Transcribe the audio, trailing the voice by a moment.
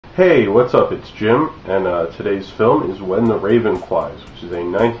Hey, what's up? It's Jim, and today's film is When the Raven Flies, which is a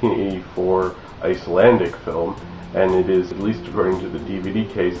 1984 Icelandic film, and it is, at least according to the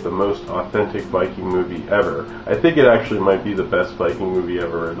DVD case, the most authentic Viking movie ever. I think it actually might be the best Viking movie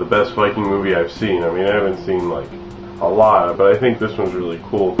ever, the best Viking movie I've seen. I mean, I haven't seen, like, a lot, but I think this one's really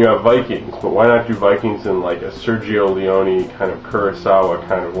cool. You have Vikings, but why not do Vikings in, like, a Sergio Leone kind of Kurosawa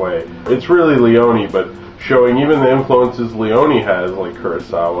kind of way? It's really Leone, but showing even the influences Leone has, like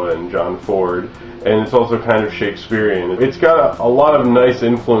Kurosawa and John Ford, and it's also kind of Shakespearean. It's got a lot of nice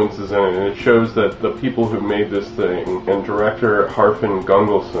influences in it, and it shows that the people who made this thing, and director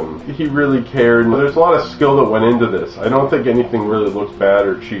Hrafninn he really cared. There's a lot of skill that went into this. I don't think anything really looks bad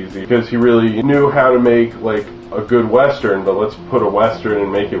or cheesy, because he really knew how to make, like, a good Western, but let's put a Western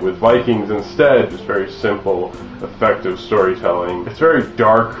and make it with Vikings instead. Just very simple, effective storytelling. It's a very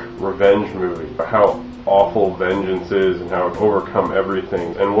dark revenge movie, how awful vengeance is and how it overcome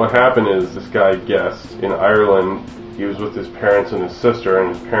everything. And what happened is this guy guessed in Ireland. He was with his parents and his sister,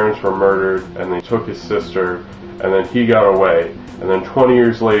 and his parents were murdered, and they took his sister, and then he got away. And then 20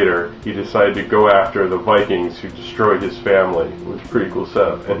 years later, he decided to go after the Vikings who destroyed his family, which is pretty cool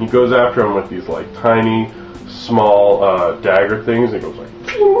setup. And he goes after them with these like tiny, small dagger things. It goes like,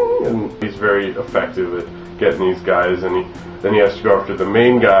 ping, and he's very effective at getting these guys. And then he has to go after the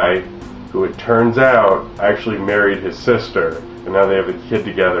main guy, who it turns out actually married his sister, and now they have a kid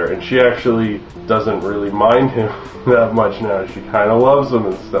together, and she actually doesn't really mind him that much now. She kind of loves him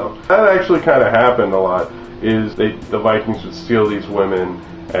and stuff. That actually kind of happened a lot, is the Vikings would steal these women,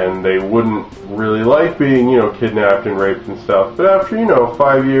 and they wouldn't really like being, kidnapped and raped and stuff, but after,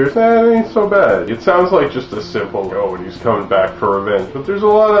 5 years, it ain't so bad. It sounds like just a simple, and he's coming back for revenge, but there's a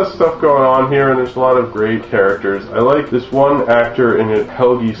lot of stuff going on here, and there's a lot of great characters. I like this one actor in it,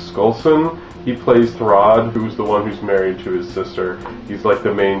 Helgi Skolson. He plays Throd, who's the one who's married to his sister. He's like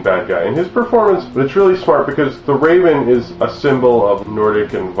the main bad guy. And his performance, it's really smart because the Raven is a symbol of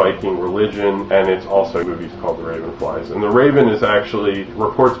Nordic and Viking religion, and it's also a movie called The Raven Flies. And the Raven is actually,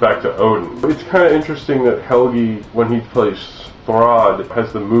 reports back to Odin. It's kind of interesting that Helgi, when he plays Throd,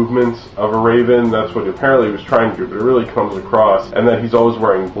 has the movements of a raven. That's what apparently he was trying to do, but it really comes across. And that he's always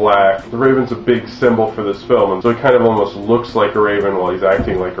wearing black. The raven's a big symbol for this film, and so he kind of almost looks like a raven while he's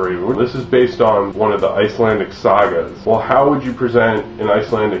acting like a raven. This is based on one of the Icelandic sagas. Well, how would you present an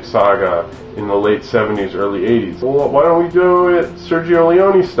Icelandic saga in the late 70s, early 80s? Well, why don't we do it Sergio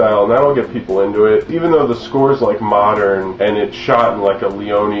Leone style, and that'll get people into it. Even though the score's like modern, and it's shot in like a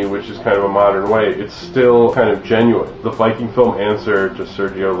Leone, which is kind of a modern way, it's still kind of genuine. The Viking film answer to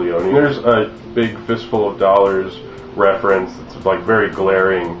Sergio Leone. There's a big Fistful of Dollars reference that's like very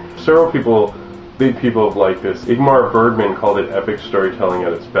glaring. Several big people have liked this. Ingmar Bergman called it epic storytelling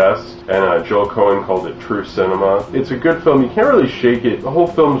at its best, and Joel Cohen called it true cinema. It's a good film. You can't really shake it. The whole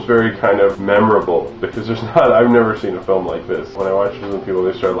film's very kind of memorable because I've never seen a film like this. When I watch this with people,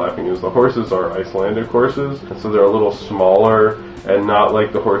 they start laughing because the horses are Icelandic horses, and so they're a little smaller and not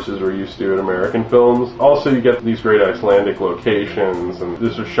like the horses we're used to in American films. Also, you get these great Icelandic locations, and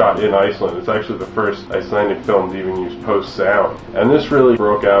this was shot in Iceland. It's actually the first Icelandic film to even use post-sound. And this really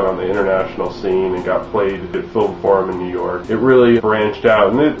broke out on the international scene and got played at Film Forum in New York. It really branched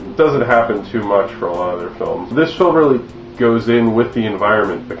out, and it doesn't happen too much for a lot of their films. This film really goes in with the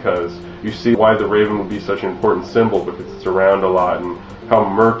environment because you see why the Raven would be such an important symbol, because it's around a lot, and how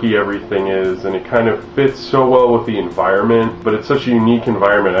murky everything is, and it kind of fits so well with the environment, but it's such a unique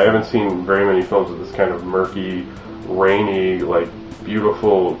environment. I haven't seen very many films with this kind of murky, rainy, like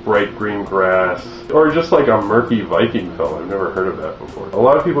beautiful bright green grass, or just like a murky Viking film. I've never heard of that before. A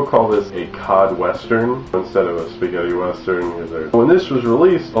lot of people call this a cod western instead of a spaghetti western. When this was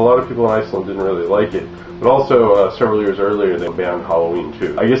released, a lot of people in Iceland didn't really like it, but also several years earlier they banned Halloween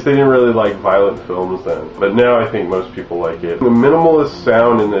too. I guess they didn't really like violent films then, but now I think most people like it. The minimalist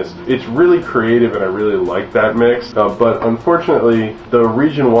sound in this, it's really creative, and I really like that mix, but unfortunately the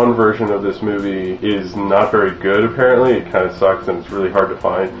Region 1 version of this movie is not very good apparently. It kind of sucks and it's really hard to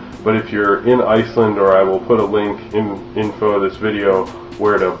find. But if you're in Iceland, or I will put a link in info of this video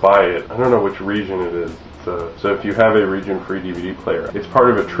where to buy it. I don't know which region it is. So if you have a region-free DVD player, it's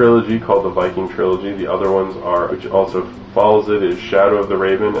part of a trilogy called the Viking Trilogy. The other ones are, which also follows it, is Shadow of the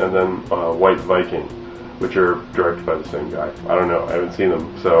Raven and then White Viking, which are directed by the same guy. I don't know, I haven't seen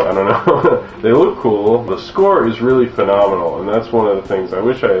them, so I don't know. They look cool. The score is really phenomenal, and that's one of the things. I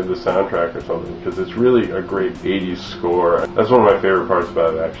wish I had the soundtrack or something, because it's really a great 80s score. That's one of my favorite parts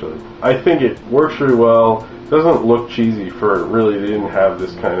about it, actually. I think it works really well. doesn't look cheesy for really, they didn't have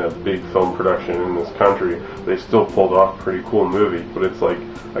this kind of big film production in this country. They still pulled off a pretty cool movie, but it's like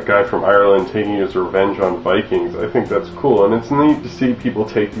a guy from Ireland taking his revenge on Vikings. I think that's cool, and it's neat to see people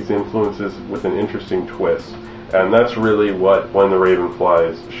take these influences with an interesting twist. And that's really what When the Raven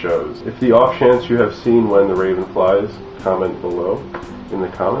Flies shows. If the off chance you have seen When the Raven Flies, comment below in the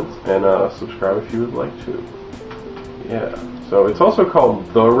comments, and subscribe if you would like to. Yeah, so it's also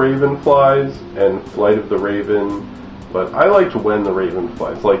called The Raven Flies and Flight of the Raven, but I liked When the Raven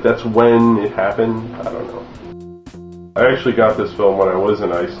Flies. Like, that's when it happened. I don't know. I actually got this film when I was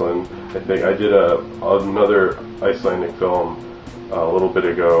in Iceland. I think I did another Icelandic film a little bit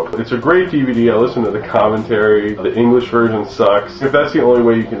ago. It's a great DVD. I listened to the commentary. The English version sucks, if that's the only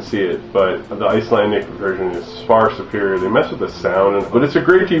way you can see it, but the Icelandic version is far superior. They mess with the sound, but it's a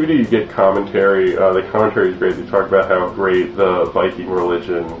great DVD. You get commentary. The commentary is great. They talk about how great the Viking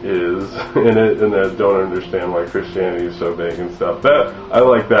religion is in it, and they don't understand why Christianity is so big and stuff. I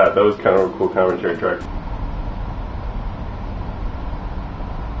like that. That was kind of a cool commentary track.